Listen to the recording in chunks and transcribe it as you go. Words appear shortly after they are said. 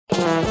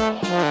Here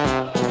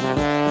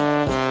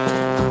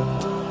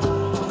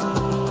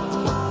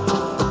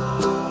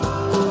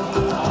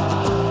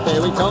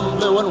we come,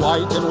 blue and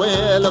white, and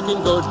we're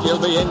looking good. You'll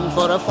be in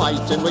for a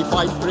fight, and we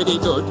fight pretty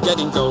good.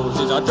 Getting goals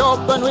is our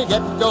job, and we get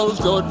goals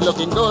good.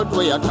 Looking good,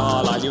 we are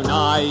Carlisle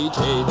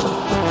United.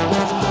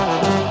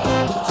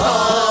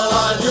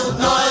 Carlisle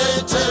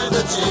United,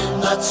 the team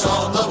that's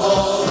on the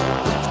ball.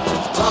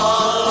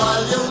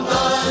 Carlisle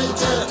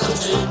United, the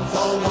team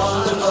for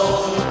one and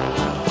all.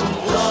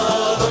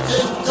 You're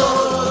looking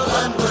good,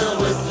 and we're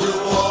with you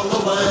all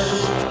the way.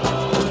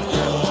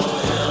 You'll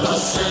hear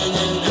us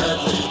singing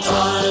every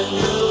time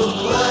you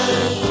play.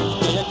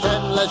 Here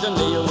Ken Leisure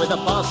with a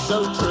pass so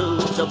true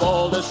to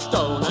Boulder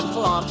Stone and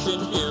Clark's in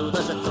view.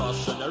 There's a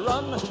cross and a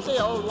run,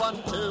 the old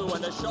 1-2,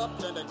 and a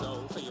shot and a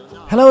goal for you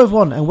now. Hello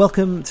everyone and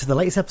welcome to the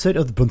latest episode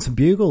of the Bunton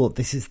Bugle.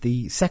 This is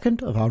the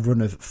second of our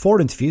run of 4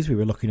 interviews we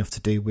were lucky enough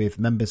to do with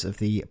members of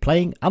the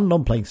playing and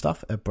non-playing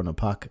staff at Brunton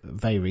Park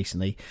very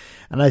recently.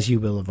 And as you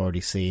will have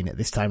already seen,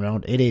 this time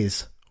around it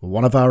is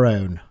one of our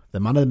own, the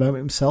man of the moment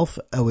himself,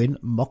 Owen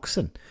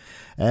Moxon.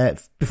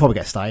 Before we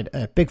get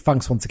started, big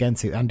thanks once again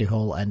to Andy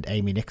Hall and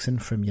Amy Nixon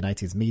from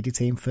United's media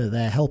team for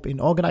their help in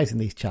organising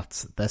these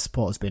chats. Their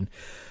support has been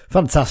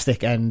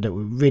fantastic, and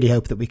we really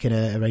hope that we can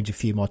arrange a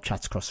few more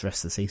chats across the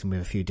rest of the season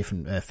with a few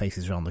different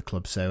faces around the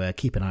club, so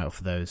keep an eye out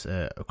for those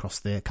across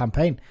the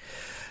campaign.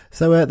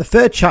 So the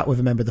third chat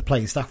with a member of the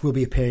playing staff will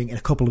be appearing in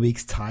a couple of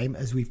weeks' time,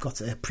 as we've got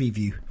a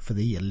preview for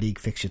the league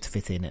fixture to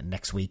fit in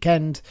next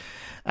weekend,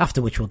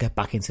 after which we'll get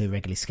back into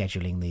regularly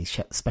scheduling these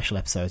special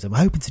episodes. And we're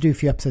hoping to do a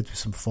few episodes with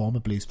some former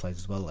Blues players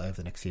as well over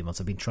the next few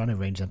months. I've been trying to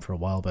arrange them for a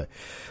while, but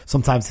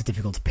sometimes it's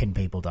difficult to pin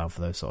people down for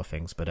those sort of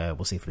things, but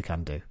we'll see if we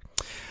can do.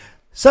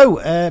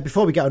 So,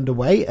 before we get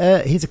underway,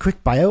 here's a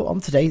quick bio on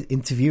today's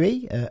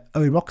interviewee.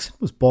 Owen Moxon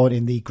was born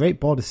in the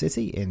Great Border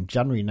City in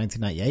January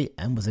 1998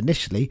 and was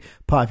initially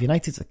part of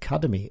United's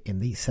academy in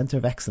the Centre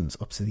of Excellence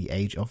up to the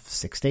age of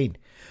 16.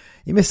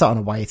 He missed out on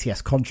a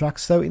YATS contract,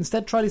 so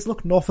instead tried his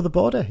luck north of the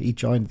border. He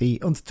joined the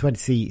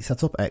Under-20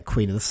 setup at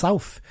Queen of the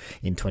South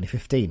in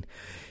 2015.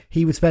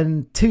 He would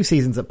spend 2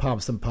 seasons at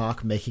Palmerston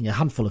Park, making a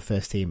handful of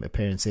first-team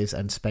appearances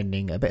and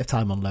spending a bit of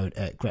time on loan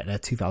at Gretna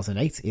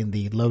 2008 in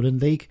the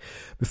Lowland League,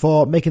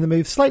 before making the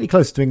move slightly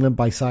closer to England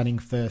by signing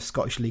for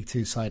Scottish League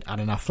Two side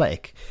Annan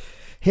Athletic.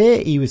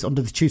 Here, he was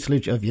under the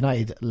tutelage of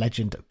United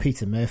legend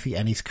Peter Murphy,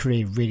 and his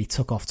career really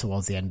took off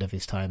towards the end of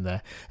his time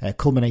there,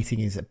 culminating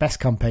his best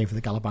campaign for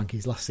the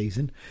Galabankies last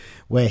season,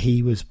 where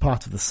he was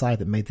part of the side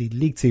that made the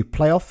League Two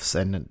playoffs,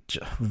 and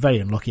very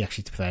unlucky,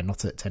 actually, to be fair, not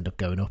to end up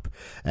going up.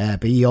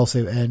 But he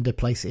also earned a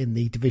place in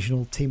the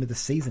divisional team of the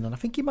season, and I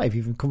think he might have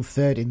even come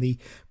third in the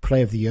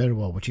Player of the Year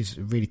award, which is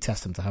really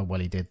testament to how well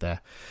he did there.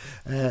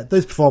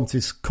 Those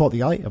performances caught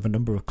the eye of a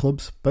number of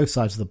clubs, both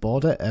sides of the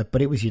border,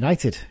 but it was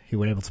United who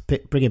were able to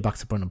bring him back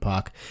to Brunton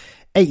Park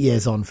 8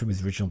 years on from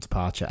his original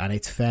departure, and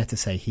it's fair to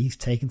say he's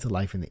taken to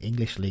life in the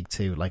English League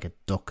Two like a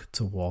duck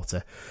to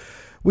water.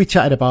 We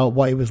chatted about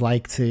what it was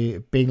like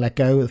to being let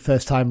go the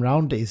first time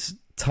round, his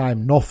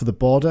time north of the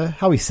border,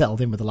 how he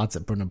settled in with the lads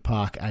at Brunton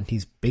Park, and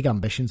his big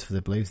ambitions for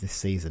the Blues this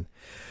season.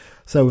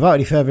 So without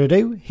any further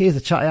ado, here's a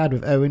chat I had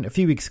with Owen a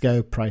few weeks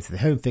ago prior to the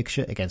home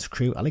fixture against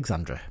Crewe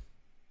Alexandra.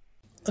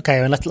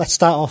 Okay, and let's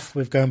start off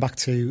with going back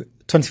to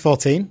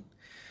 2014.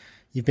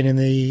 You've been in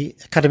the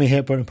academy here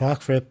at Brunton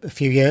Park for a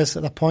few years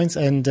at that point,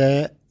 and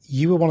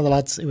you were one of the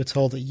lads who were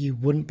told that you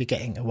wouldn't be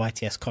getting a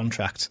YTS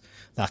contract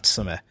that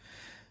summer.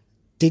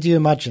 Did you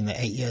imagine that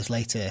 8 years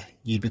later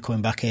you'd be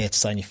coming back here to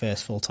sign your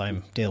first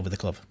full-time deal with the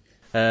club?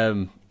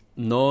 No,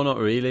 not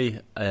really.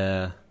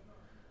 I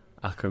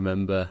can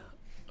remember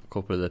a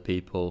couple of the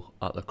people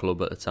at the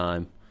club at the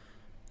time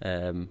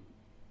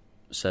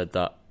said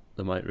that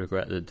they might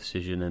regret the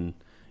decision and,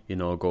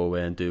 go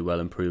away and do well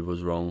and prove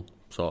us wrong,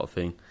 sort of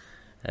thing.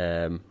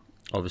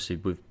 Obviously,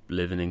 with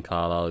living in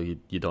Carlisle,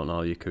 you don't know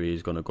how your career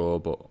is going to go.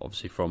 But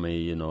obviously, from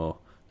me,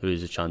 there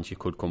is a chance you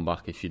could come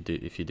back if you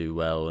do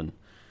well.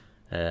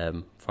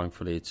 And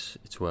thankfully,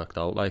 it's worked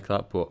out like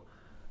that. But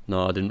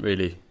no, I didn't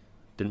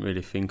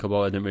really think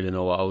about it. I didn't really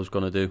know what I was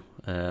going to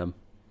do.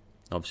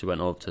 Obviously,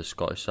 went over to the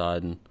Scottish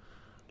side and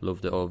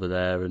loved it over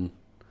there. And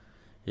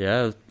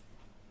yeah,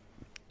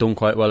 done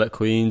quite well at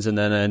Queen's, and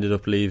then I ended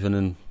up leaving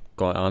and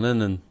got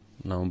Annan, and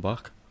now I'm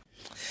back.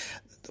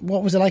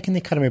 What was it like in the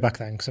academy back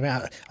then? Because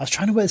I was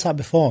trying to work this out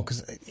before,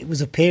 because it was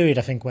a period,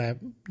 I think, where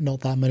not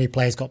that many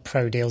players got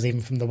pro deals,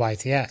 even from the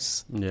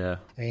YTS. Yeah.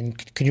 I mean,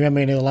 can you remember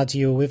any of the lads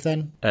you were with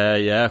then?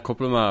 Yeah, a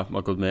couple of my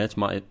good mates,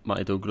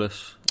 Matty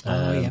Douglas.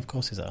 Yeah, of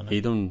course he's on it.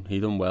 He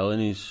done well in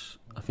his.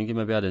 I think he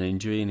maybe had an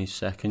injury in his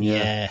second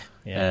year.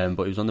 Yeah.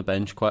 But he was on the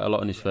bench quite a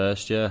lot in his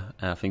first year.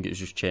 I think it was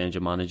just change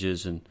of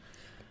managers, and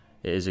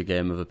it is a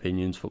game of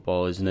opinions,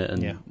 football, isn't it?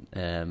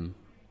 And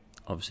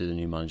obviously the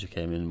new manager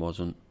came in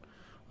wasn't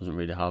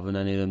really having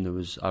any of them. There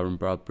was Aaron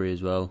Bradbury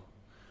as well,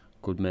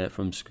 good mate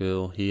from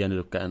school. He ended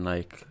up getting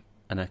like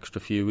an extra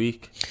few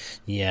week,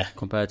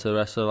 compared to the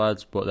rest of the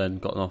lads, but then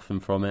got nothing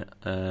from it.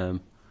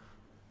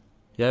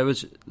 It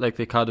was like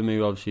the academy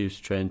obviously used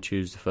to train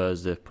Tuesday,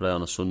 Thursday, play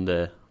on a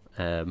Sunday.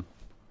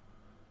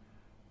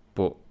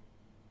 But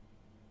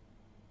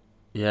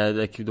Yeah,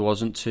 like there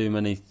wasn't too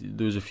many.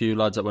 There was a few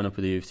lads that went up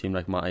with the youth team,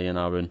 like Matty and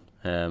Aaron.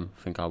 I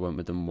think I went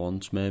with them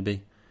once,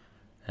 maybe,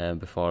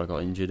 before I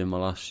got injured in my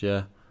last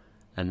year,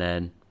 and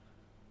then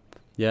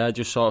I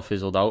just sort of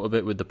fizzled out a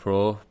bit with the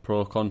pro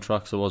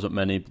contracts. There wasn't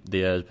many the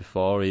years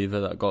before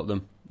either that got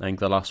them. I think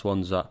the last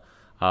ones that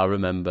I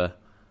remember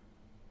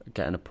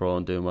getting a pro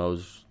and doing well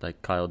was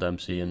like Kyle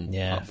Dempsey and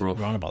Brough.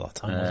 Around about that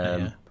time, wasn't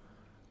it? Yeah.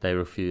 They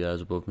were a few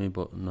years above me,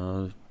 but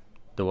no,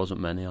 there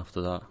wasn't many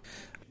after that.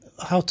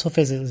 How tough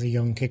is it as a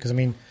young kid? Because, I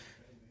mean,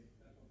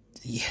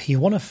 you're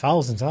one of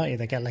thousands, aren't you?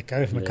 They get let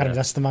go from academy.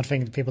 That's the mad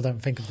thing. People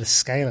don't think of the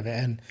scale of it.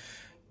 And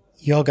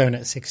you're going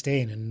at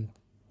 16, and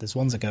there's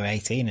ones that go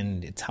 18,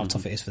 and it's how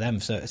tough it is for them.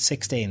 So at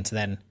 16 to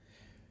then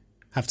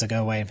have to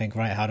go away and think,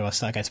 right, how do I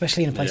start again?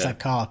 Especially in a place like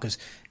Carl, because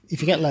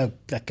if you get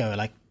let go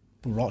like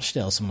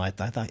Rochdale or something like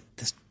that,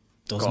 there's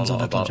dozens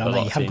of clubs out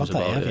there. You haven't got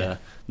that, have you?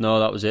 No,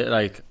 that was it.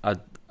 Like,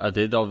 I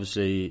did,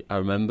 obviously, I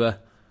remember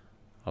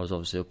I was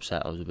obviously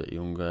upset. I was a bit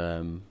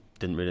younger.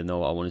 Didn't really know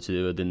what I wanted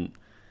to do.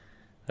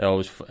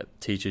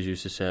 Teachers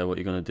used to say, what are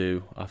you going to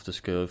do after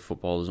school if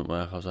football doesn't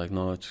work? I was like,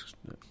 no, it's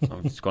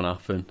going to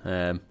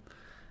happen.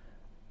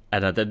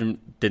 And I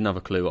didn't have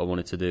a clue what I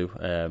wanted to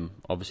do.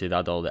 Obviously they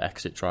had all the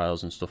exit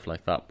trials and stuff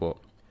like that, but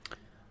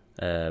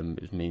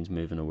it means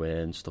moving away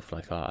and stuff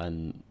like that,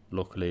 and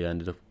luckily I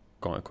ended up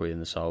going to Queen in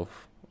the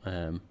South,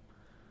 and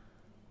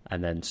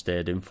then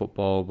stayed in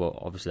football. But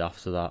obviously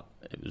after that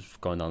it was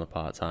going down the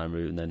part-time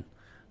route and then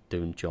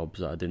doing jobs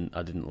that I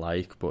didn't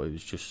like, but it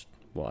was just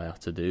what I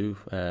had to do.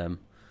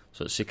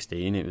 So at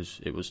 16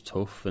 it was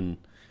tough, and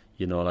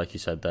like you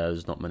said,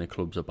 there's not many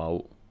clubs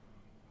about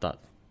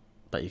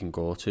that you can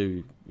go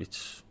to.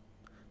 It's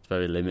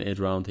very limited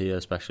around here,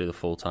 especially the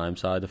full-time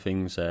side of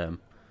things. So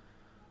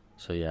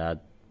yeah, it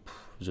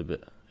was a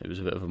bit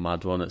of a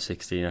mad one at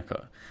 16. I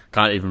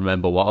can't even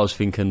remember what I was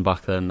thinking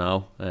back then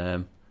now.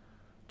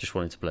 Just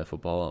wanted to play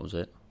football, that was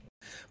it.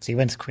 So you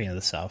went to Queen of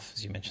the South,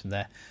 as you mentioned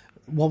there.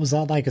 What was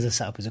that like as a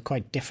setup? Was it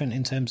quite different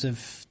in terms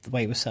of the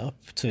way it was set up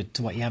to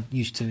what you have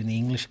used to in the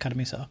English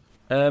academy setup?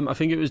 I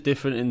think it was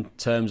different in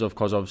terms of,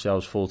 because obviously I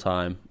was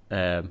full-time.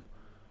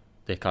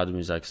 The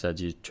academies, like I said,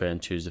 you train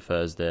Tuesday,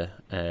 Thursday.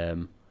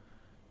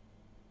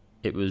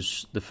 It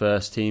was, the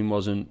first team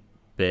wasn't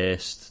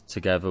based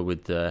together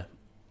with the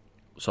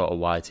sort of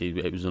YT.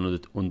 It was under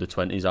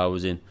 20s I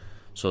was in,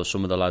 so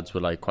some of the lads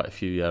were like quite a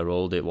few year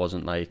old. It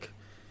wasn't like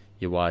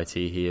your YT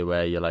here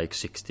where you're like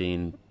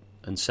 16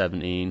 and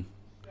 17,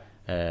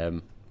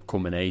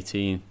 coming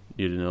 18.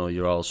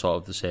 You're all sort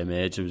of the same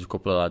age. There was a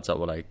couple of lads that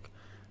were like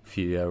a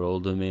few year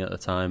older than me at the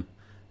time.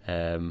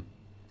 The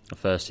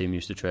first team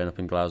used to train up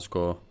in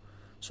Glasgow,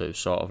 so it was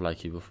sort of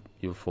like you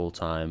were full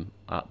time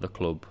at the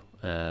club.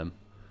 It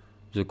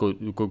was a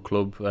good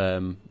club.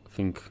 I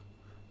think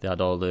they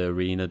had all the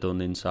arena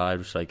done inside,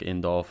 which is like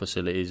indoor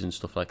facilities and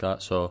stuff like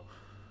that. So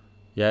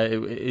yeah,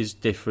 it is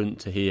different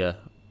to here,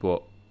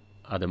 but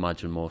I'd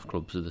imagine most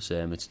clubs are the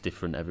same. It's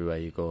different everywhere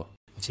you go.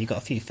 So you got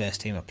a few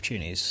first team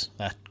opportunities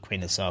at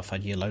Queen of the South,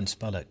 had your loan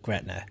spell at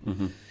Gretna,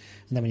 and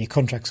then when your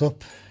contract's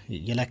up,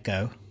 you let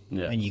go,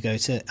 and you go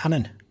to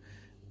Annan.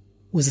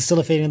 Was there still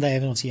a feeling there,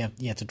 even obviously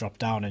you had to drop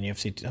down and you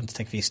obviously had to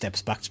take a few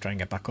steps back to try and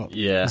get back up?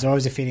 Yeah. Was there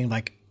always a feeling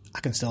like,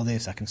 I can still do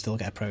this, I can still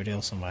get a pro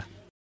deal somewhere?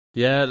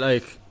 Yeah,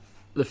 like,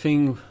 the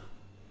thing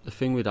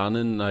with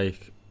Annan,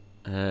 like,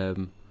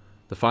 the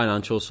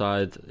financial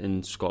side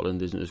in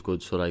Scotland isn't as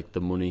good, so like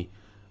the money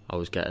I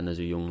was getting as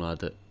a young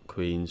lad at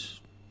Queen's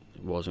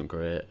wasn't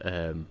great.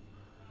 And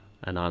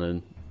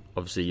Annan,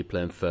 obviously you're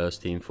playing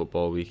first team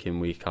football week in,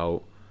 week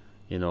out.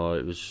 It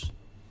was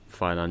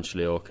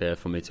financially okay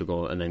for me to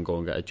go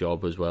and get a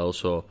job as well.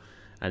 So,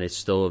 and it's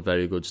still a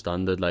very good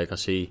standard. Like, I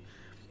see,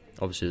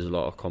 obviously there's a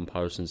lot of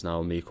comparisons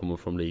now, me coming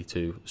from League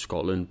 2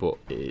 Scotland, but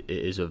it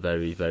is a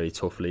very, very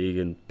tough league,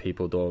 and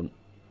people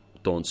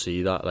don't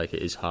see that. Like,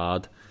 it is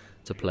hard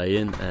to play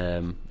in.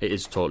 It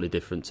is totally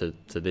different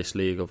to this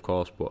league, of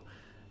course, but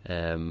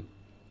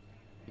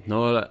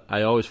no,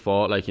 I always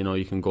thought, like,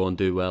 you can go and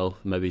do well,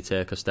 maybe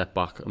take a step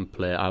back and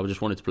play. I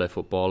just wanted to play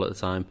football at the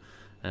time,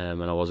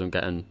 and I wasn't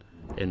getting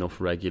enough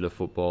regular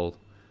football.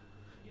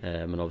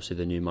 And obviously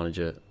the new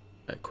manager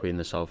at Queen of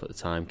the South at the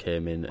time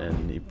came in,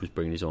 and he was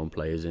bringing his own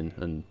players in,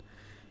 and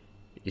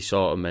he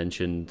sort of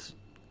mentioned,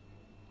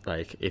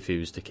 like, if he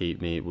was to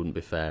keep me, it wouldn't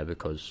be fair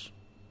because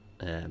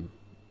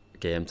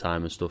game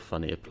time and stuff, I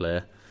need to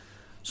play.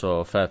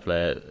 So fair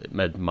play, it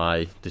made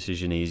my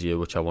decision easier,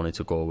 which I wanted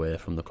to go away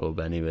from the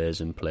club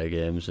anyways and play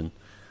games, and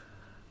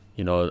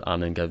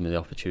Annan gave me the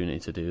opportunity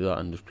to do that,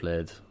 and just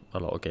played a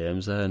lot of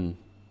games there, and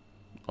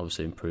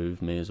obviously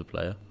improved me as a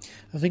player.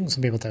 I think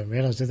some people don't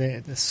realise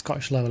that the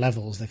Scottish lower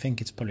levels, they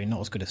think it's probably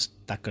not as good as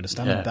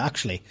standard, but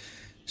actually,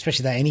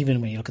 especially there, and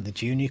even when you look at the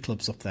junior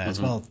clubs up there as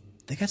well,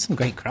 they get some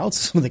great crowds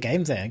for some of the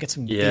games there, and get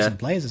some decent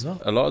players as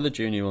well. A lot of the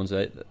junior ones,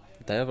 they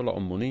have a lot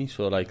of money,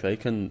 so like they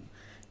can,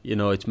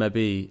 it's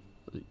maybe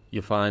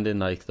you're finding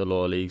like the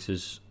lower leagues,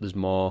 there's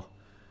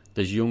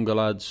younger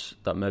lads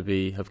that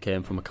maybe have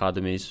came from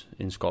academies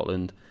in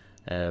Scotland.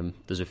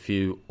 There's a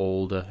few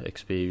older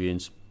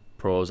experienced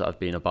pros that have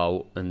been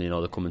about, and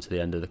they're coming to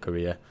the end of the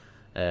career,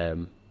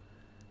 and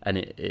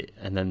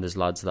then there's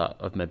lads that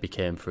have maybe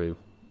came through,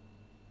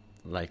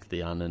 like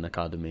the Annan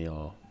Academy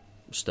or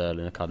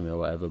Stirling Academy or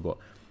whatever. But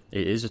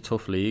it is a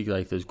tough league.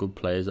 Like, there's good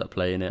players that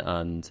play in it,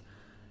 and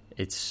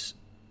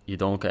you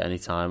don't get any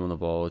time on the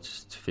ball.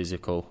 It's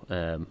physical,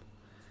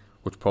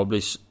 which probably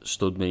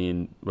stood me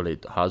in. Well,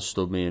 it has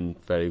stood me in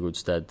very good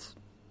stead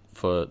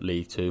for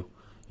League Two.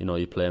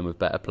 You're playing with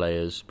better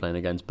players, playing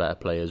against better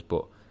players,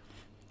 but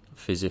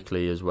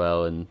physically as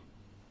well, and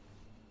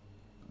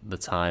the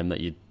time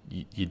that you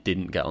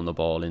didn't get on the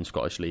ball in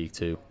Scottish League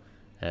Two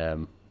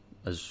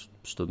has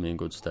stood me in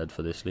good stead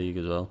for this league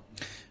as well.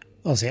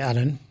 Obviously,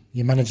 Aaron,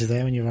 your manager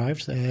there when you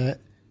arrived, a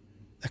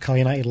Carl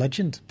United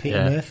legend,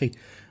 Peter Murphy.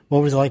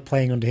 What was it like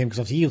playing under him? Because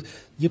obviously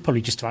you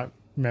probably just about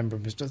remember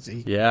him, does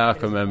he? Yeah, I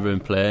can remember him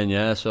playing.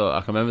 Yeah, so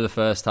I can remember the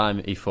first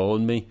time he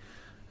phoned me,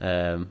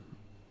 and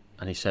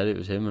he said it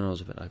was him, and I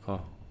was a bit like,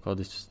 oh God,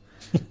 it's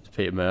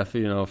Peter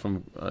Murphy,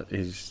 from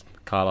he's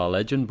Carlisle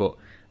legend. But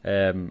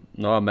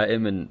no, I met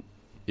him, and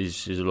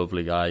he's a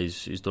lovely guy.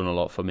 He's done a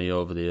lot for me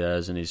over the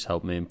years, and he's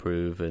helped me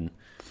improve. And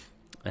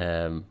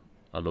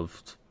I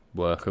loved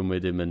working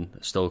with him, and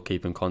still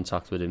keep in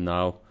contact with him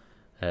now.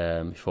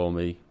 He phoned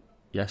me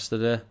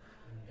yesterday,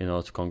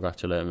 to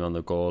congratulate me on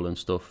the goal and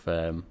stuff.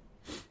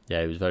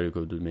 He was very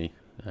good with me.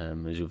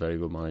 He's a very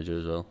good manager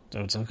as well. So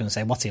I was going to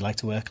say, what's he like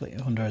to work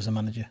under as a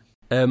manager?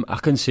 I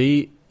can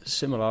see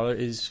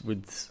similarities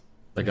with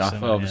the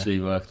gaffer. Obviously,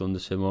 he worked under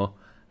Simo.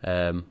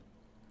 So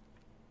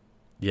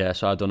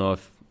I don't know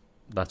if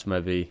that's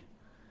maybe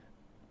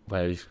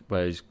where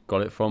he's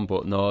got it from,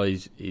 but no,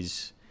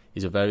 he's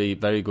a very,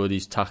 very good.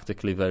 He's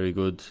tactically very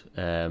good.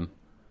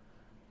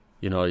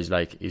 He's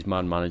like, his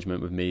man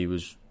management with me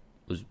was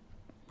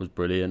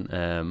brilliant.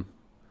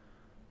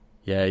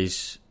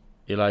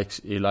 He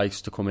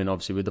likes to come in,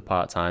 obviously, with the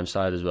part-time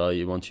side as well.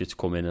 He wants you to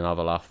come in and have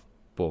a laugh,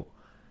 but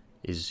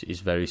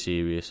he's very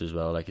serious as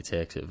well. Like, he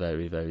takes it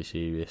very, very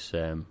serious.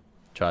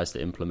 Tries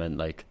to implement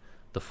like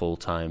the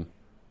full-time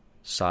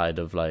side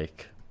of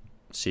like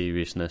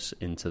seriousness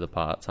into the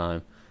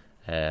part-time.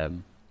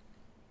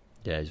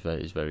 He's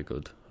very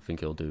good. I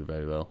think he'll do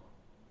very well.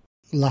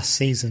 Last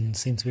season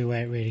seemed to be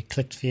where it really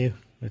clicked for you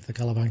with the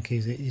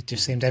Galabankis. It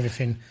just seemed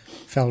everything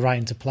fell right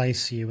into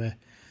place. You were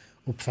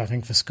up for, I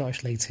think, for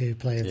Scottish League 2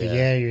 Player of the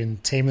Year. You're in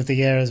Team of the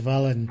Year as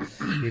well, and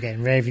you're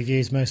getting rave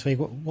reviews most week.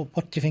 What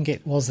do you think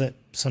it was that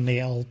suddenly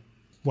it all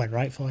went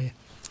right for you?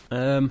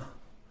 I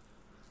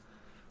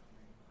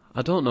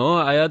don't know.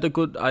 I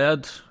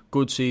had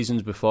good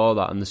seasons before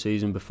that, and the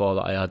season before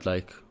that I had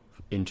like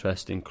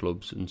interest in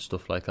clubs and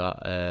stuff like that.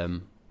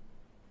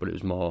 But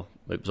it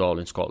was all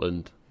in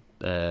Scotland.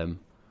 I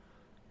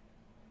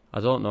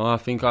don't know. I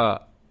think I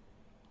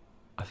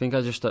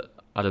just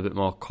had a bit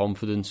more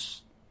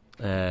confidence.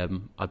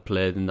 I'd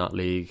played in that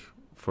league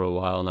for a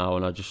while now,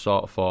 and I just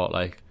sort of thought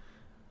like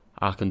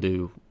I can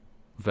do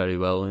very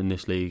well in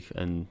this league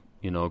and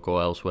go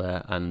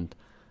elsewhere. And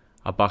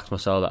I backed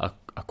myself that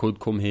I could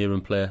come here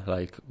and play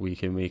like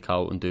week in, week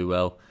out and do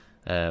well.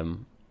 I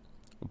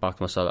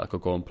backed myself that I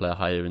could go and play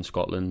higher in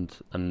Scotland,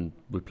 and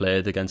we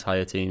played against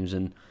higher teams,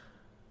 and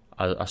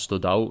I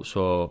stood out.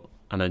 So,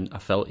 and then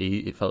it felt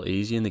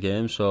easy in the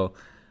game. So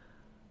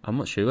I'm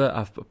not sure.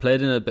 I've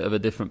played in a bit of a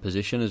different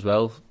position as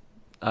well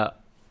at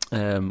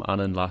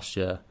Annan last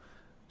year.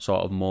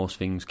 Sort of most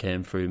things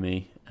came through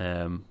me.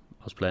 I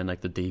was playing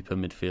like the deeper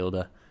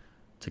midfielder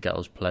to get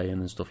us playing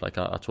and stuff like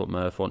that. That's what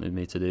Murph wanted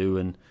me to do,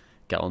 and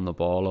get on the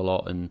ball a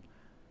lot. And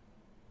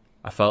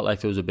I felt like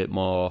there was a bit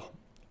more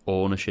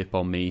ownership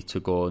on me to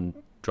go and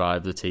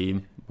drive the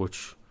team,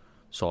 which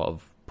sort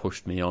of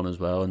pushed me on as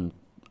well, and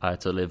I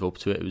had to live up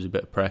to it. It was a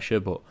bit of pressure,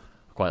 but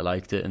I quite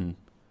liked it, and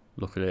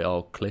luckily it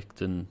all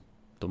clicked and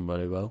done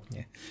very well.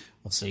 Yeah,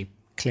 obviously,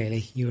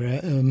 clearly you were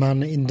a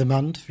man in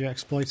demand for your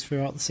exploits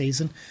throughout the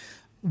season.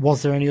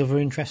 Was there any other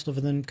interest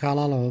other than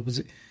Carlisle, or was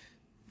it?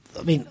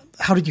 I mean,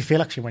 how did you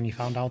feel actually when you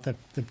found out that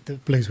the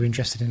Blues were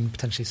interested in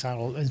potentially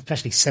signing,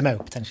 especially Simo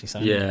potentially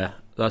signing? Yeah,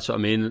 that's what I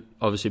mean.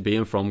 Obviously,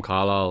 being from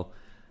Carlisle,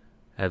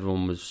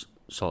 everyone was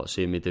sort of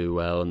seeing me do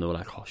well, and they were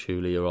like, "Oh,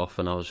 surely you're off,"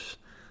 and I was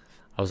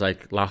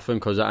like laughing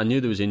because I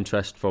knew there was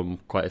interest from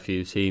quite a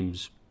few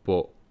teams,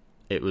 but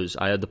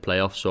I had the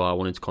playoffs, so I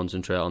wanted to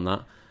concentrate on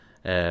that.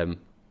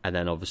 And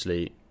then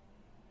obviously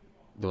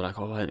they were like,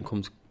 "Oh, why don't you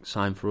come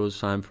sign for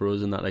us,"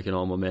 and that, like,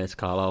 all my mates,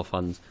 Carlisle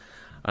fans.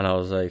 And I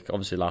was like,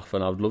 obviously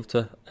laughing, I would love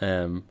to.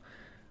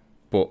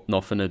 But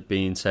nothing had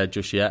been said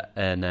just yet.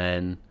 And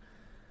then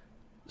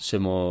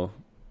Simo,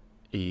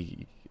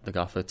 the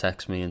gaffer,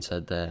 texted me and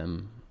said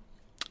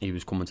he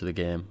was coming to the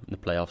game in the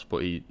playoffs.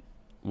 But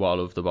what I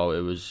loved about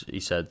it was he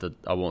said that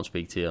I won't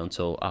speak to you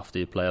until after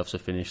your playoffs are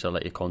finished. I'll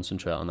let you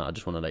concentrate on that. I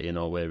just want to let you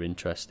know we're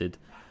interested.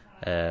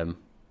 It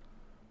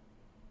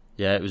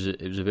was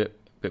a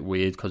bit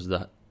weird because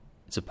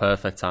it's a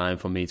perfect time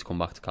for me to come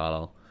back to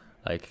Carlisle.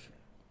 Like,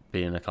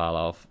 being a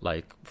Carlisle,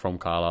 like, from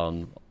Carlisle,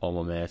 and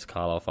all my mates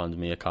Carlisle fans,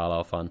 me a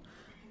Carlisle fan,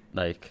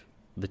 like,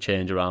 the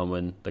change around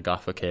when the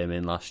gaffer came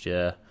in last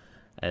year,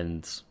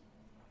 and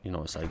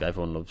it's like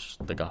everyone loves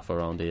the gaffer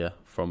around here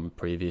from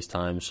previous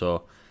times.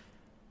 So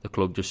the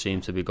club just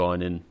seemed to be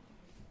going in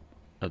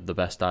the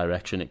best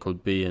direction it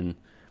could be, and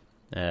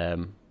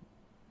when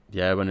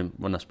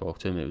I spoke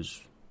to him, it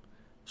was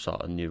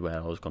sort of knew where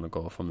I was going to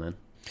go from then.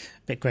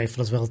 A bit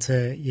grateful as well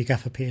to your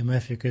gaffer Peter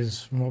Murphy,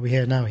 because from what we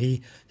hear now,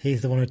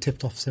 he's the one who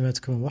tipped off Simmer to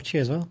come and watch you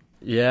as well.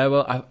 Yeah,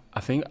 well, I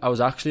think I was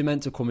actually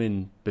meant to come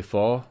in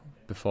before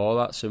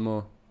that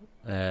Simmer,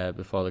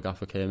 before the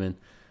gaffer came in,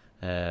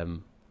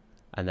 and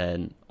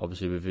then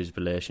obviously with his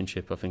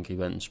relationship, I think he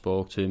went and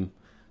spoke to him,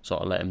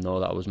 sort of let him know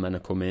that I was meant to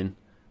come in.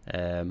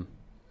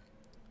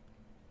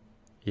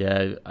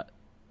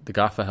 The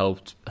gaffer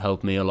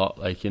helped me a lot.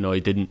 Like, he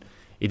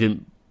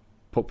didn't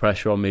put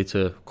pressure on me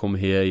to come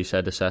here. He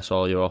said assess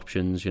all your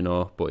options,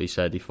 but he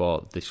said he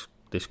thought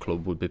this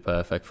club would be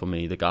perfect for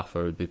me. The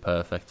gaffer would be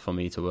perfect for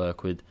me to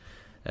work with,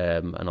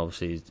 and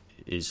obviously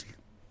his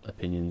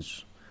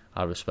opinions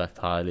I respect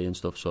highly and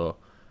stuff. So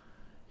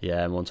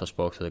yeah, and once I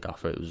spoke to the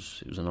gaffer, it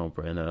was a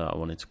no-brainer that I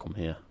wanted to come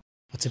here.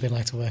 What's it been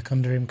like to work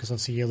under him? Because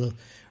obviously you'll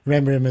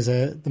remember him as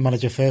the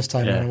manager first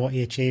time and what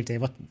he achieved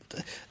here.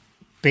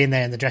 Being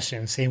there in the dressing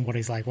room, seeing what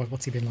he's like,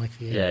 what's he been like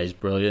for you? Yeah, he's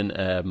brilliant.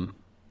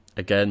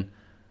 Again,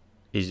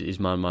 his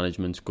man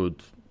management's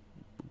good.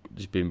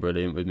 He's been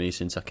brilliant with me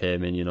since I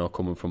came in,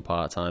 coming from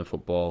part-time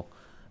football.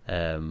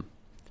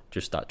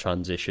 Just that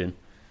transition.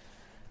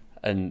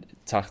 And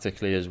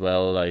tactically as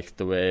well, like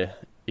the way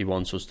he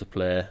wants us to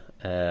play,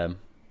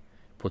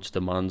 puts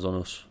demands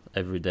on us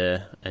every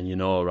day. And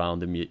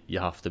around him, you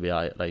have to be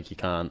like, you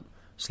can't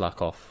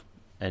slack off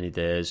any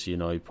days. He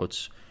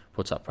puts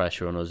that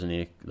pressure on us,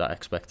 and that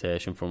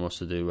expectation from us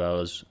to do well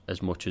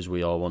as much as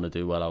we all want to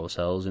do well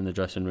ourselves in the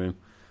dressing room.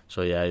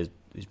 So yeah,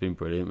 he's been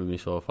brilliant with me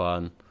so far,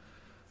 and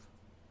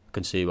I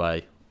can see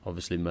why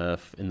obviously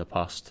Murph in the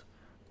past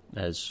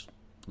has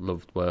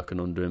loved working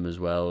under him as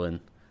well,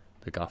 and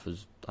the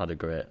gaffer's had a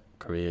great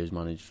career. He's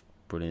managed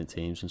brilliant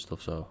teams and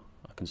stuff, so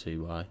I can see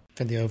why. I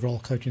think the overall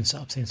coaching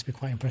setup seems to be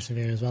quite impressive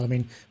here as well. I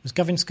mean, was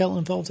Gavin Skelton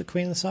involved at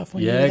Queen of the South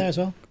when you were there as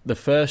well? The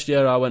first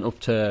year I went up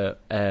to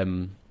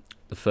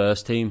the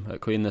first team at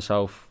Queen of the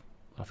South,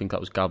 I think that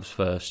was Gav's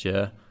first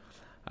year.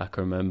 I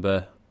can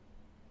remember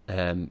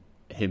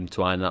him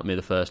twining at me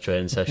the first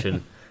training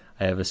session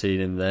I ever seen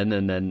him then,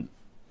 and then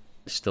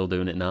still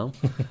doing it now.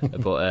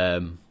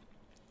 But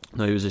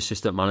no, he was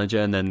assistant manager,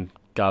 and then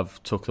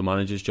Gav took the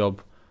manager's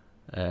job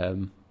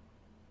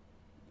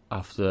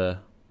after,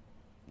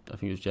 I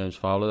think it was James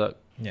Fowler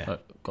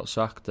that got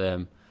sacked.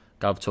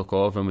 Gav took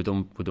over, and we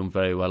done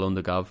very well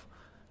under Gav.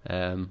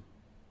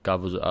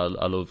 Gav was,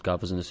 I loved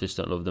Gav as an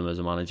assistant, loved him as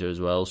a manager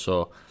as well.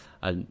 So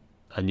I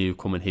knew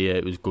coming here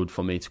it was good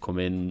for me to come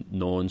in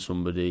knowing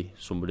somebody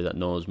that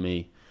knows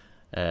me,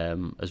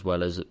 as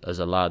well as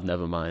a lad,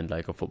 never mind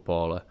like a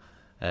footballer.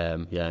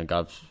 And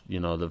Gav's,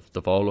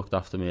 they've all looked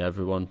after me.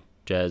 Everyone,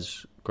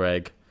 Jez,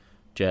 Greg,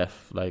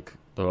 Jeff, like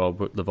they've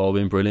all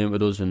been brilliant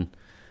with us, and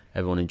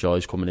everyone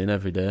enjoys coming in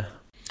every day.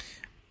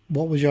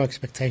 What was your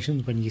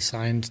expectations when you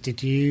signed?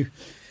 Did you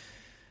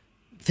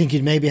think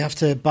you'd maybe have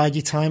to bide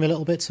your time a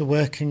little bit to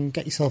work and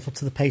get yourself up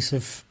to the pace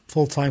of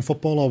full-time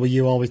football, or were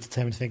you always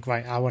determined to think,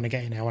 right, I want to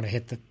get in, I want to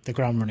hit the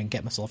ground running,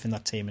 get myself in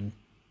that team and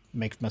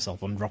make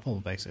myself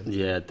undroppable, basically?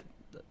 Yeah,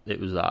 it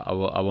was that.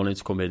 I wanted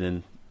to come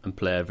in and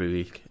play every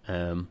week.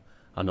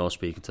 I know,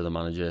 speaking to the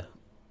manager,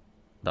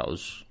 that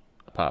was,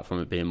 apart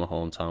from it being my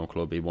hometown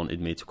club, he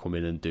wanted me to come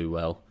in and do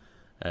well.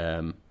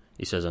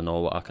 He says, I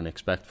know what I can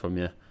expect from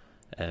you.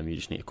 You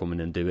just need to come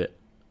in and do it.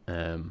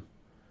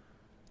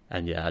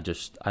 And yeah,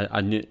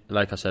 I knew,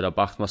 like I said, I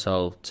backed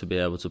myself to be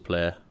able to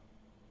play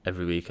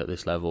every week at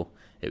this level.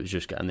 It was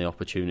just getting the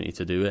opportunity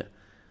to do it.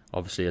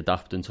 Obviously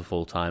adapting to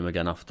full time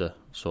again after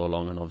so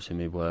long, and obviously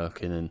me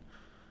working, and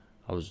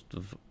I was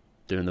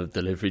doing the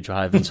delivery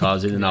driving, so I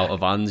was in and out of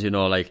vans.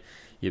 Like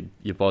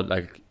your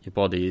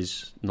body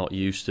is not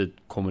used to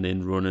coming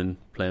in, running,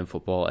 playing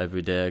football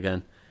every day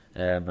again.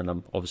 And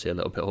I'm obviously a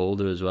little bit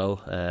older as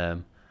well.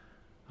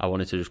 I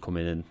wanted to just come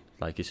in and,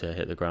 like you say,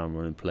 hit the ground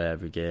running, play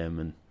every game,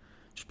 and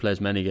just play as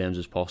many games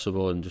as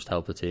possible and just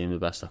help the team the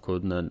best I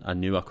could. And I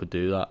knew I could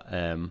do that.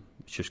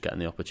 It's just getting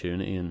the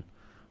opportunity, and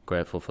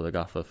grateful for the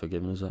gaffer for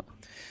giving us that.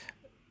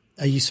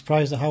 Are you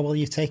surprised at how well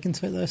you've taken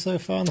to it though so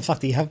far, and the fact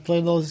that you have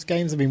played those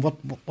games? I mean,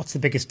 what's the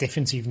biggest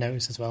difference you've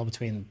noticed as well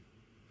between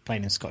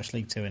playing in Scottish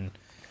League 2 and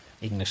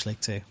English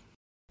League 2?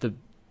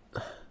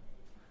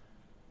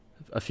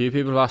 A few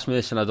people have asked me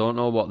this, and I don't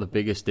know what the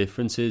biggest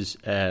difference is.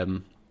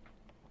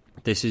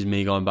 This is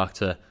me going back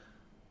to,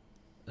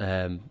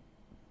 I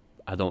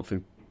don't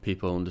think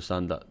people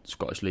understand that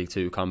Scottish League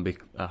 2 can be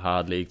a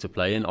hard league to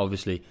play in.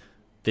 Obviously,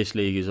 this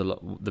league is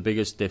the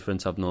biggest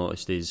difference I've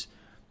noticed is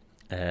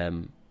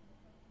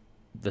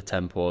the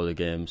tempo of the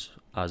games,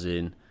 as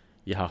in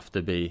you have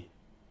to be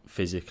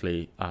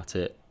physically at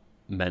it,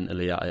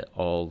 mentally at it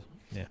all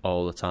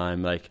the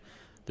time. Like,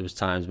 there was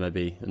times,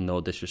 maybe,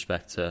 no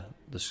disrespect to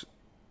the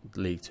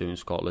League 2 in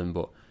Scotland,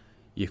 but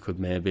you could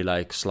maybe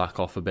like slack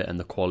off a bit and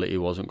the quality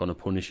wasn't going to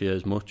punish you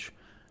as much.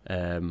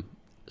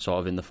 Sort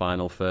of in the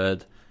final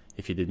third,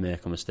 if you did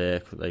make a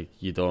mistake, like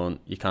you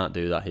can't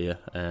do that here.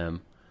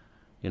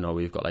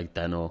 We've got like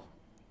Deno.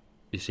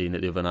 You've seen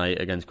it the other night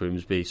against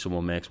Grimsby.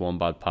 Someone makes one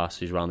bad pass,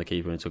 he's round the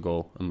keeper into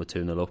goal, and we're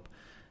 2-0 up.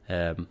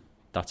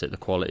 That's it. The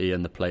quality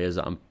and the players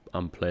that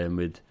I'm playing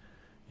with,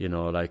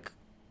 like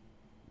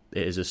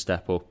it is a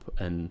step up,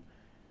 and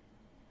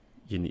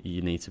you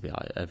need to be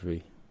at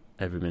every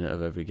minute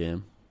of every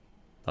game.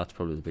 That's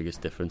probably the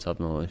biggest difference I've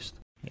noticed.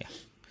 Yeah.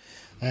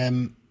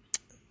 In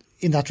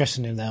that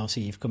dressing room, there,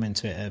 obviously you've come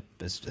into it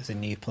as a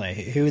new player.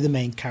 Who are the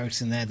main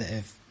characters in there that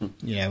have,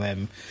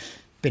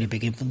 been a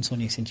big influence on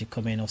you since you've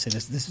come in? Obviously,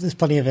 there's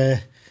plenty of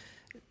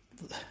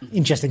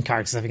interesting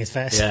characters, I think it's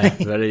fair to say. Yeah,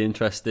 very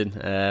interesting.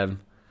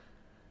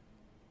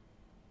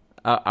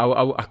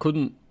 I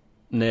couldn't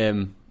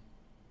name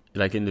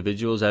like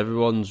individuals.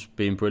 Everyone's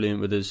been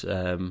brilliant with us.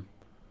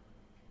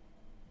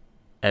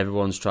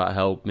 Everyone's tried to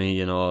help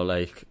me,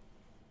 like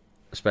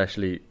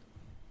especially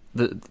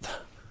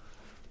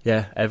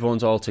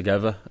everyone's all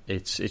together.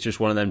 It's just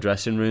one of them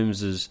dressing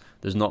rooms.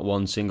 There's not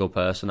one single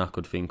person I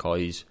could think,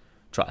 he's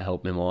trying to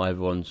help me more.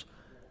 Everyone's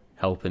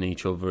helping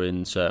each other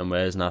in certain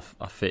ways, and I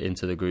fit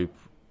into the group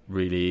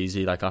really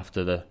easy. Like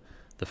after the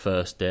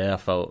first day, I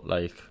felt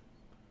like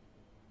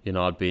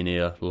I'd been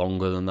here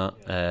longer than that,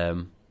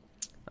 and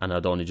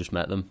I'd only just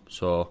met them.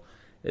 So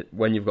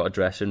when you've got a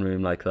dressing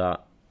room like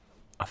that,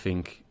 I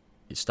think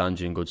it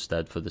stands you in good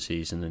stead for the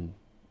season, and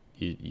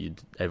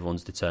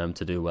everyone's determined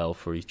to do well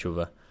for each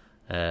other.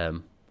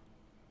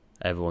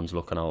 Everyone's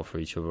looking out for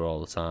each other all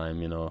the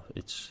time.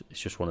 It's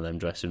just one of them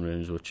dressing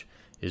rooms which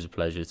is a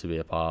pleasure to be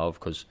a part of,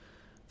 because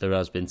there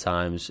has been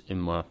times in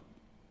my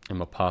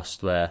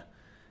past where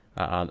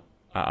at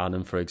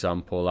Annan, for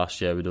example,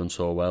 last year we done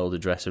so well. The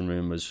dressing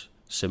room was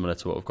similar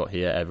to what we've got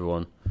here.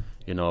 Everyone,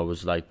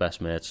 was like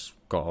best mates,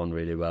 got on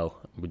really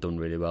well. We done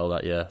really well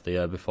that year. The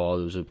year before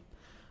there was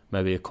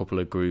maybe a couple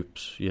of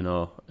groups,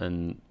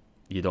 and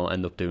you don't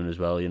end up doing as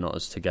well. You're not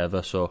as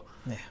together. So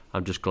yeah.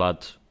 I'm just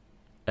glad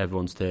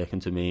everyone's taken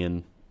to me,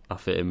 and I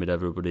fit in with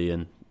everybody,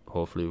 and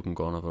hopefully we can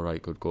go and have a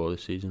right good go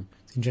this season.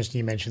 It's interesting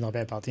you mentioned a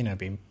bit about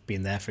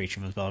being there for each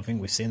other as well. I think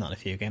we've seen that in a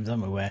few games,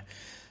 haven't we, where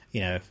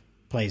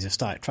players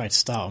have tried to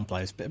start on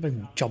players.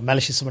 But John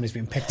Mellish is someone who's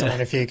been picked on in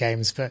a few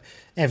games, but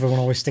everyone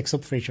always sticks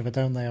up for each other,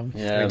 don't they?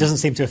 It doesn't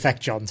seem to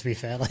affect John, to be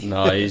fair.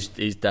 No,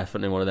 he's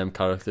definitely one of them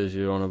characters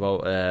you're on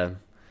about.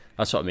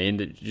 That's what I mean.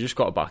 You just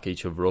got to back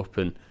each other up,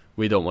 and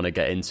we don't want to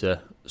get into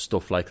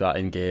stuff like that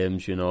in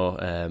games.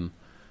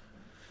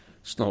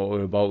 It's not what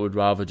we're about. We'd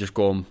rather just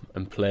go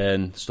and play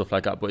and stuff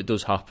like that. But it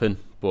does happen.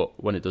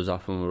 But when it does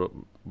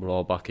happen, we're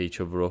all back each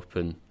other up,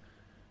 and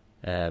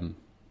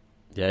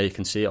you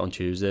can see it on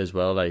Tuesday as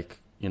well. Like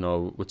we're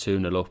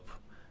 2-0 up.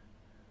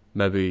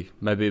 Maybe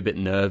a bit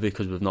nervy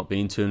because we've not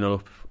been 2-0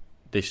 up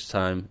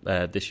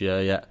this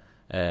year yet.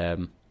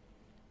 And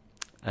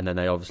then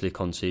they obviously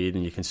concede,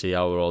 and you can see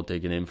how we're all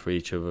digging in for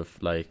each other,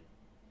 like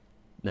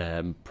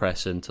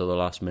pressing till the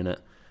last minute.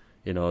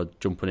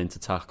 Jumping into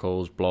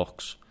tackles,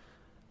 blocks.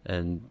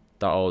 And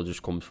that all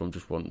just comes from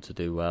just wanting to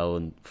do well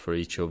and for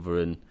each other,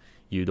 and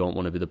you don't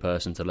want to be the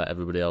person to let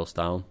everybody else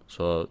down.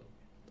 So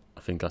I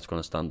think that's going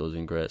to stand us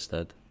in great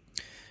stead.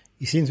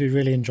 You seem to be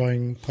really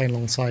enjoying playing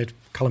alongside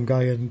Callum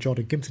Guy and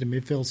Jordan Gimpton in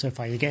midfield so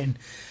far. You're getting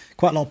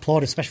quite a lot of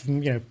applaud,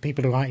 especially from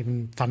people who aren't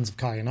even fans of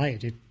Carlisle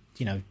United.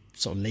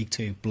 Sort of League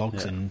Two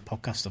blogs and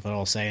podcast stuff are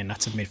all saying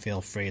that's a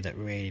midfield three that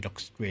really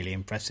looks really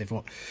impressive.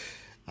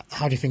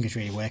 How do you think it's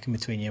really working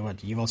between you?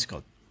 You've also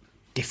got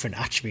different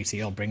attributes that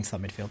you'll bring to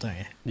that midfield, don't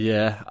you?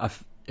 Yeah,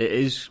 it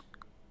is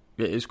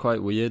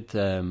quite weird.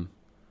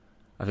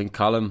 I think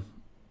Callum,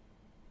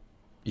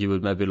 you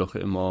would maybe look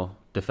at him more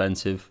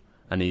defensive,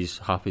 and he's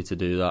happy to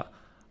do that.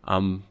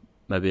 I'm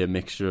maybe a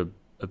mixture of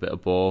a bit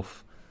of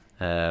both.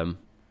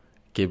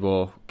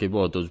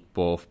 Gibbo does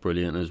both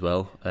brilliant as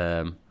well,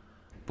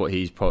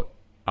 but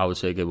I would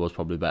say Gibbo's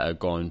probably better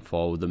going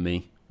forward than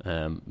me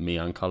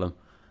and Callum.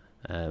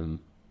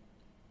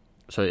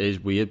 So it is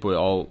weird,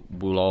 but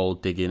we'll all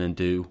dig in and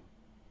do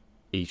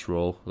each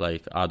role.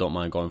 Like, I don't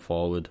mind going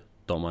forward,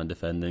 don't mind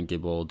defending.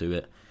 Gibbo will do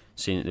it.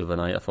 Seen it the other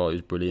night. I thought he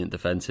was brilliant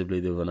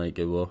defensively the other night,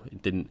 Gibbo. He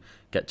didn't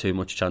get too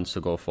much chance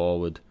to go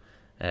forward.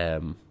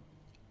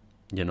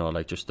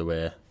 Like just the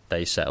way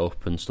they set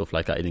up and stuff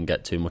like that. He didn't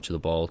get too much of the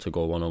ball to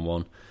go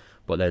one-on-one.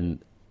 But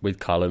then with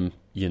Callum,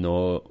 me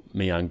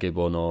and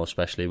Gibbo know,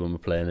 especially when we're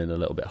playing in a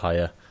little bit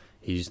higher,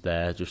 he's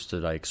there just to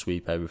like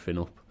sweep everything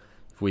up.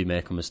 If we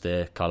make a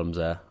mistake, Callum's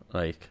there.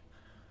 Like,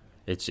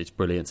 it's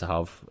brilliant to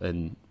have,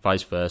 and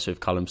vice versa. If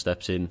Callum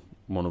steps in,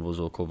 one of us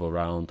will cover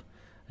around,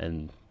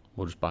 and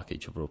we'll just back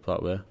each other up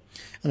that way.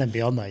 And then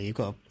beyond that, you've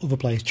got other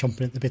players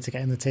chomping at the bit to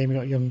get in the team. You've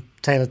got young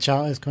Taylor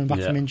Charters coming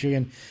back from injury,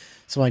 and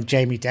someone like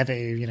Jamie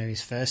Devitt, who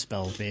his first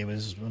spell here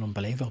was an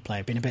unbelievable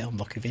player. Been a bit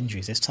unlucky with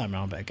injuries this time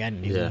around, but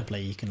again, he's a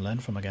player you can learn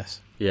from, I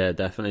guess. Yeah,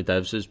 definitely.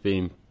 Devs has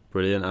been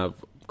brilliant. I'm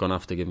going to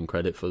have to give him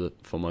credit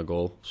for my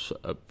goal.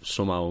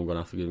 Somehow I'm going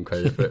to have to give him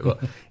credit for it.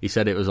 But he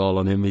said it was all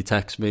on him. He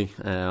texted me.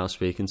 I was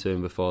speaking to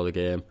him before the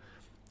game,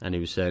 and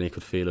he was saying he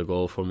could feel a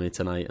goal from me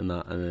tonight and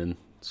that. And then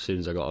as soon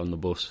as I got on the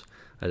bus,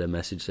 I had a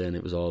message saying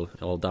it was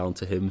all down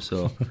to him,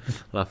 so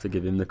I'll have to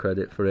give him the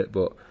credit for it.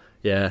 But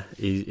yeah,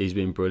 he's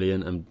been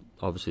brilliant, and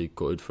obviously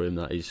good for him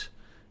that he's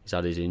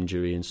had his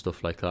injury and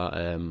stuff like that.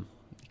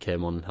 He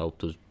came on and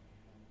helped us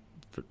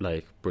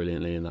like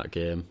brilliantly in that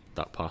game.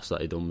 That pass that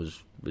he done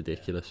was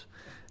ridiculous.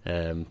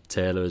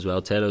 Taylor as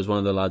well. Taylor was one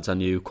of the lads I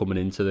knew coming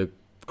into the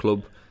club.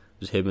 It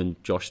was him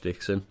and Josh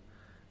Dixon.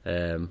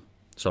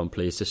 So I'm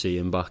pleased to see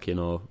him back. You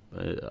know,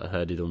 I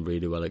heard he done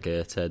really well at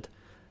Gateshead.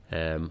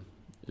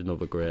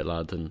 Another great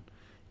lad, and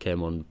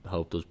came on,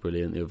 helped us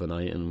brilliant the other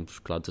night, and I'm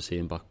just glad to see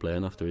him back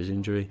playing after his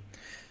injury.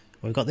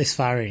 We've got this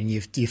far in,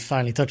 you've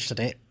finally touched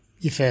on it.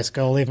 Your first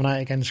goal the other night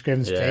against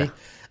Grimsby. Yeah.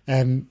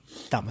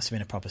 That must have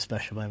been a proper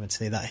special moment to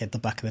see that hit the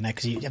back of the neck.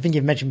 Because I think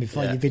you've mentioned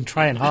before, you've been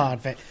trying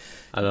hard, but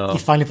I know. you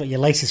finally put your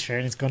laces through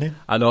and it's gone in.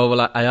 I know.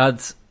 Well, I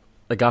had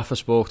the gaffer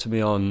spoke to me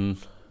on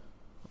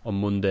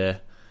Monday,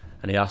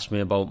 and he asked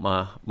me about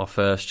my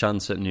first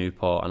chance at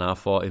Newport, and I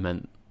thought he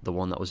meant the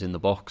one that was in the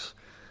box.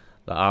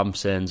 That I'm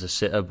saying's a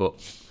sitter, but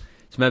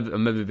it's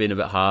maybe being a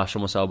bit harsh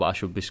on myself, but I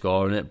should be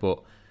scoring it. But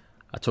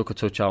I took a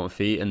touch out my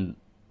feet, and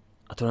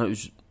I don't know.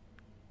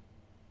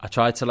 I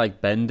tried to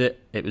like bend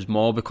it. It was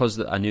more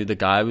because I knew the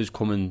guy was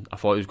coming. I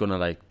thought he was going to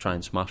like try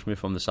and smash me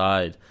from the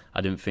side.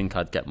 I didn't think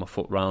I'd get my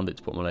foot round it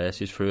to put my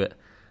laces through it.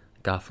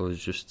 The gaffer was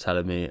just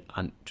telling me,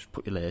 and just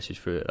put your laces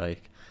through it,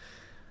 like.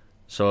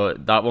 So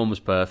that one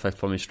was perfect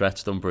for me.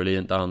 Stretched them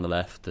brilliant down the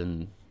left,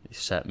 and he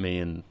set me,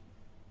 and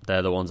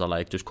they're the ones I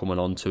like, just coming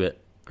onto it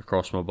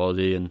across my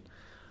body, and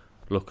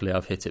luckily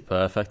I've hit it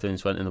perfect, and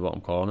it's went in the bottom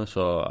corner.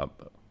 So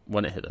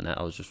when it hit the net,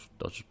 I was just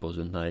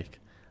buzzing. Like,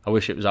 I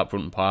wish it was at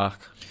Brunton Park.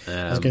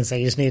 I was going to say,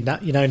 you just need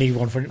that. You know, need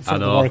one for the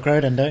Warwick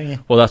Road end, don't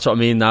you? Well, that's what I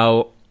mean.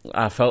 Now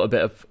I felt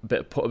put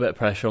a bit of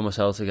pressure on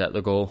myself to get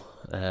the goal,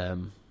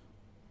 and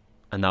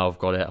now I've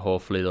got it.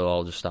 Hopefully they'll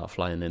all just start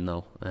flying in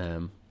now.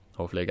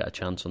 Hopefully I get a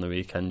chance on the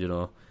weekend. You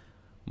know,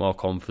 more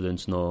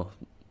confidence, a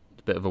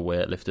bit of a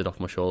weight lifted off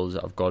my shoulders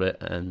that I've got it,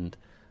 and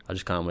I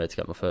just can't wait to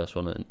get my first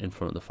one in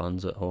front of the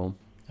fans at home.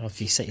 I don't know if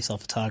you set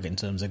yourself a target in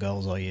terms of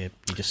goals, or you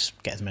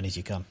just get as many as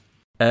you can.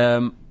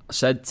 I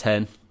said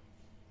 10,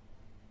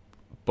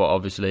 but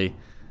obviously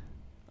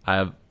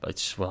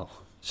it's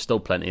still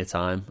plenty of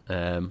time.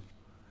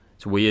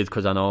 It's weird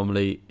because I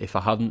normally, if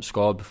I haven't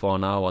scored before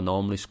now, I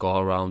normally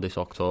score around this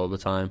October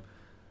time.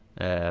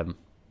 I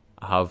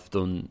have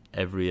done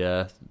every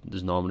year.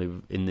 There's normally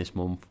in this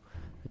month,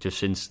 just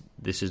since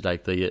this is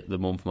like the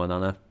month my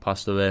nana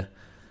passed away,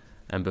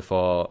 and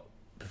before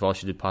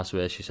she did pass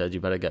away, she said, "You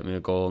better get me a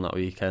goal on that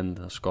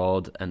weekend." I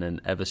scored, and then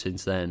ever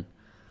since then,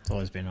 it's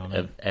always been on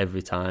it.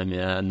 Every time,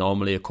 yeah. And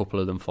normally a couple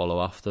of them follow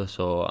after,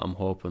 so I'm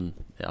hoping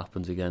it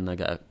happens again. I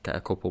get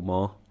a couple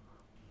more.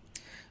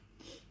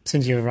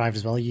 Since you arrived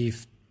as well,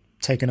 you've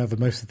taken over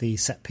most of the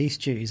set piece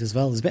duties as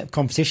well. There's a bit of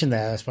competition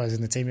there, I suppose,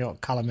 in the team. You've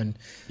got Callum and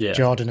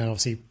Jordan, and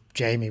obviously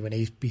Jamie when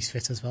he's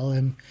fit as well.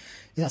 Is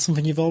that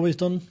something you've always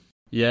done?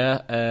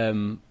 Yeah,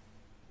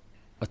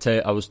 I tell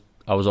you,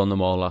 I was on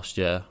them all last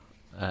year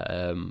at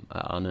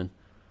Annan.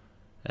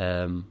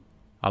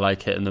 I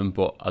like hitting them,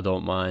 but I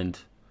don't mind.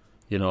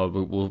 You know,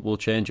 we'll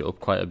change it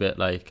up quite a bit.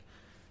 Like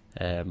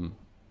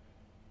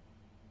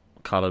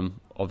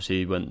Callum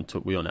obviously went and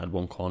took. We only had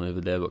one corner the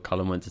other day, but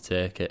Callum went to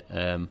take it.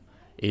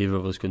 Either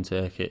of us can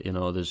take it. You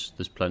know, there's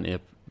plenty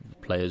of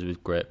players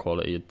with great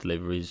quality of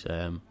deliveries.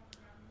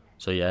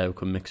 So yeah, we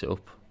can mix it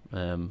up.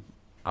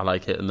 I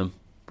like hitting them,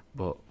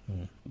 but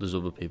there's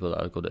other people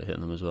that are good at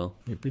hitting them as well.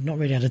 We've not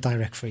really had a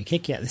direct free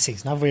kick yet this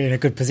season, have we? In a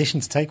good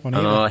position to take one.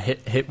 I know. I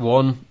hit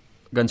one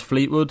against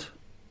Fleetwood.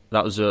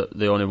 That was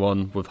the only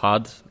one we've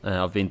had.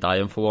 I've been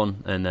dying for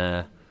one, and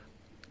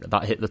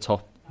that hit the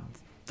top,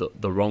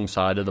 the wrong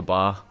side of the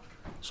bar.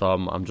 So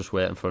I'm just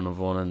waiting for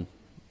another one, and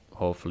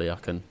hopefully I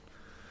can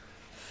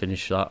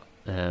finish that.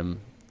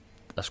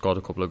 I scored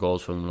a couple of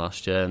goals from them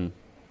last year, and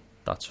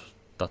that's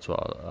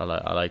what I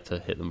like. I like to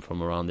hit them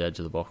from around the edge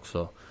of the box.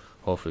 So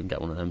hopefully we can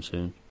get one of them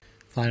soon.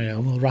 Finally,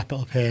 we'll wrap it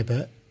up here.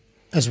 But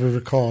as we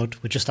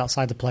record, we're just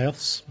outside the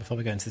playoffs before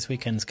we go into this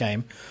weekend's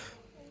game.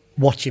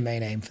 What's your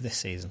main aim for this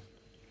season?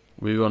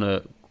 We want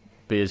to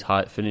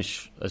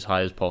finish as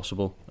high as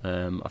possible.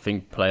 I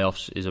think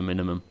playoffs is a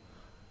minimum,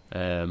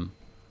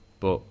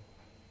 but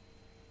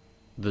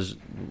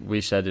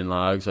we said in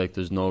Lags, like,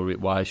 there's no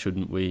why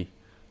shouldn't we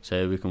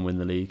say we can win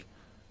the league?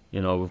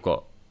 You know, we've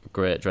got a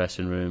great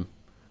dressing room,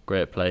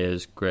 great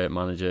players, great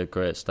manager,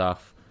 great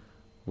staff.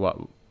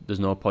 There's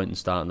no point in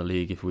starting the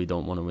league if we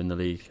don't want to win the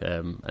league,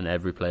 and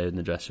every player in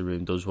the dressing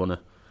room does want to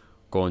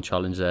go and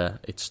challenge there.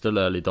 It's still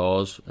early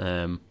doors.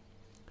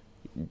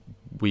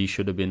 We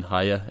should have been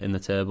higher in the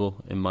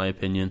table, in my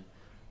opinion.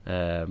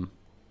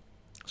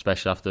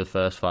 Especially after the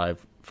first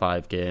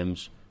five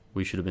games,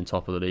 we should have been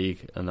top of the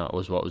league, and that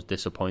was what was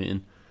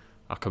disappointing.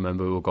 I can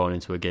remember we were going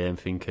into a game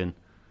thinking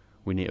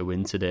we need to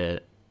win today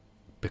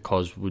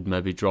because we'd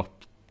maybe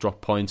drop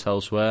points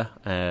elsewhere.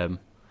 And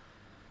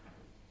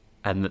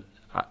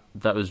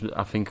that was,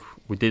 I think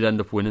we did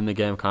end up winning the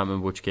game. I can't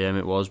remember which game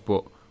it was,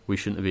 but we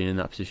shouldn't have been in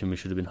that position. We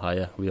should have been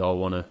higher. We all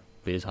want to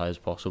be as high as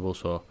possible,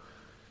 so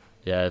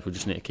yeah, we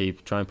just need to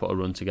try and put a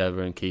run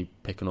together and keep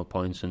picking up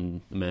points,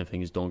 and the main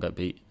thing is don't get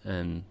beat,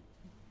 and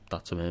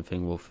that's the main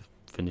thing. We'll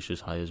finish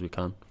as high as we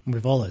can.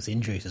 With all those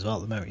injuries as well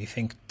at the moment, you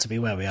think to be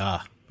where we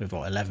are with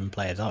 11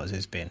 players out as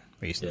it's been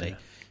recently,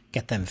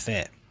 get them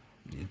fit,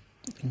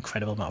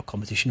 incredible amount of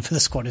competition for the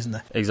squad, isn't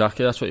there?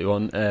 Exactly, that's what you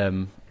want.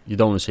 You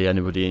don't want to see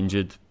anybody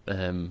injured,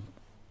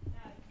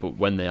 but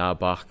when they are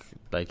back,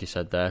 like you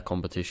said there,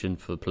 competition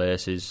for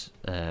places,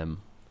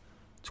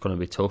 it's going to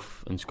be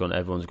tough, and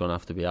everyone's going to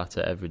have to be at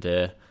it every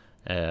day,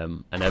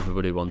 and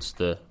everybody wants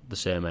the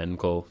same end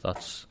goal.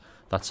 That's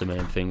the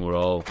main thing. We're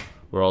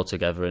all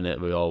together in it.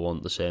 We all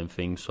want the same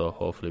thing, so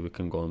hopefully we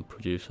can go and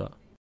produce that.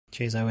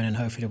 Cheers, Owen, and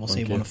hopefully we'll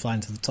see one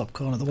flying to the top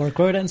corner of the Warwick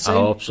Road end soon. I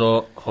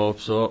hope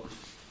so.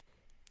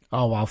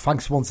 Oh wow,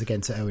 thanks once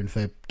again to Owen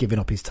for giving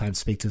up his time to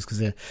speak to us, because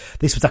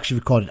this was actually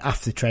recorded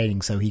after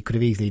training, so he could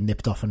have easily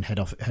nipped off and head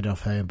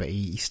off home, but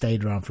he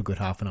stayed around for a good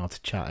half an hour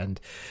to chat.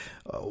 And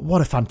what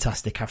a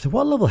fantastic character,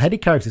 what a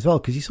level-headed character as well,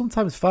 because you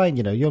sometimes find,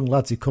 young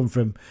lads who come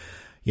from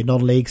your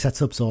non-league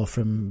setups or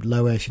from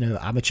lower,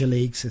 amateur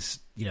leagues, as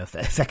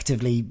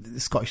effectively the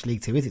Scottish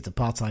League 2 is, it's a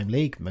part-time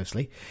league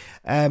mostly,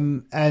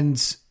 and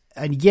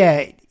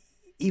yeah,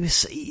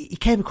 he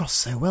came across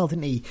so well,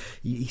 didn't he?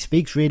 He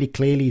speaks really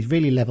clearly. He's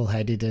really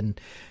level-headed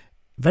and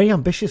very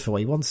ambitious for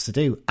what he wants to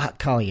do at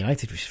Carlisle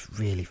United, which is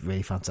really,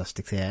 really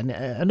fantastic here. And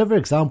another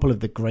example of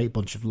the great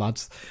bunch of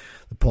lads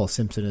that Paul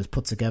Simpson has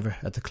put together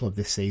at the club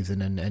this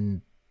season,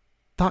 and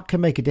that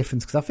can make a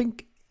difference, because I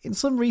think in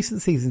some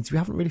recent seasons we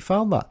haven't really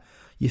found that.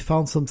 You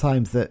found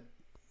sometimes that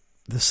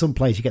there's some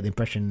players you get the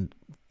impression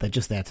they're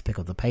just there to pick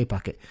up the pay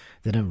packet.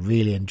 They don't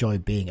really enjoy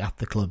being at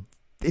the club.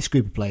 This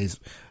group of players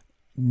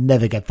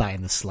never get that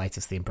in the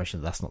slightest, the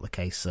impression that that's not the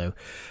case. So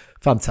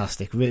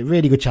fantastic,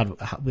 really good chat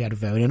we had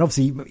with Owen, and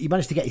obviously he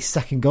managed to get his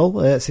second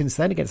goal since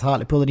then against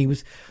Hartlepool, and he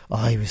was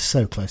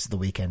so close at the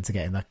weekend to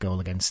getting that goal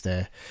against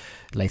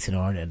Leyton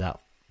Orient, and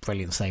that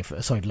brilliant save.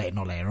 Sorry,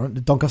 not Leyton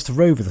Orient, Doncaster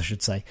Rovers, I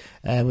should say,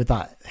 with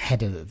that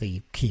header that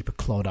the keeper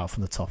clawed out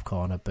from the top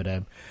corner. But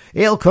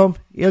he'll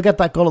get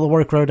that goal at the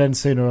Warwick Road end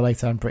sooner or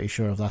later, I'm pretty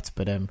sure of that.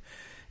 But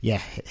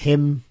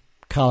him,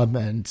 Callum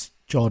and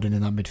Jordan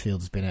in that midfield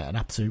has been an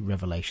absolute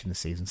revelation this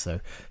season. So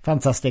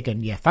fantastic.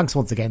 And thanks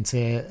once again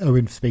to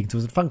Owen for speaking to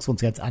us, and thanks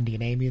once again to Andy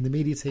and Amy and the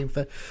media team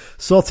for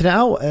sorting it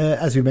out.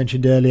 As we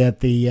mentioned earlier,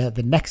 the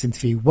next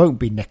interview won't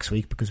be next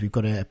week, because we've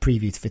got a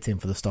preview to fit in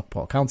for the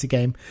Stockport County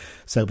game.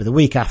 So but the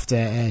week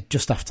after,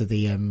 just after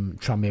the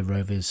Tranmere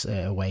Rovers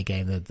away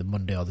game, the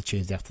Monday or the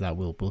Tuesday after that,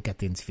 we'll get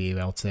the interview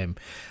out.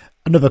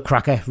 Another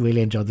cracker.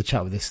 Really enjoyed the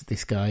chat with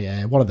this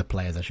guy. One of the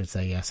players, I should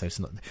say. Yeah, so it's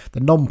not, the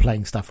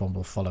non-playing staff one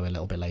will follow a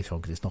little bit later on,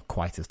 because it's not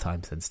quite as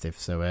time sensitive.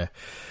 So I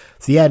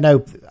had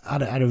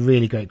a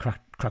really great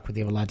crack with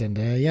the other lad, and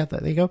there you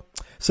go.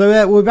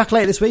 So we'll be back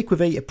later this week with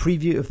a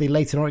preview of the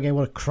Leyton Orient game.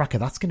 What a cracker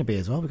that's going to be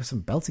as well. We've got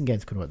some belting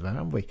games coming up at the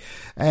moment, haven't we?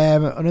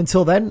 And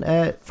until then,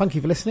 thank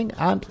you for listening,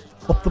 and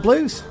up the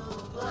Blues.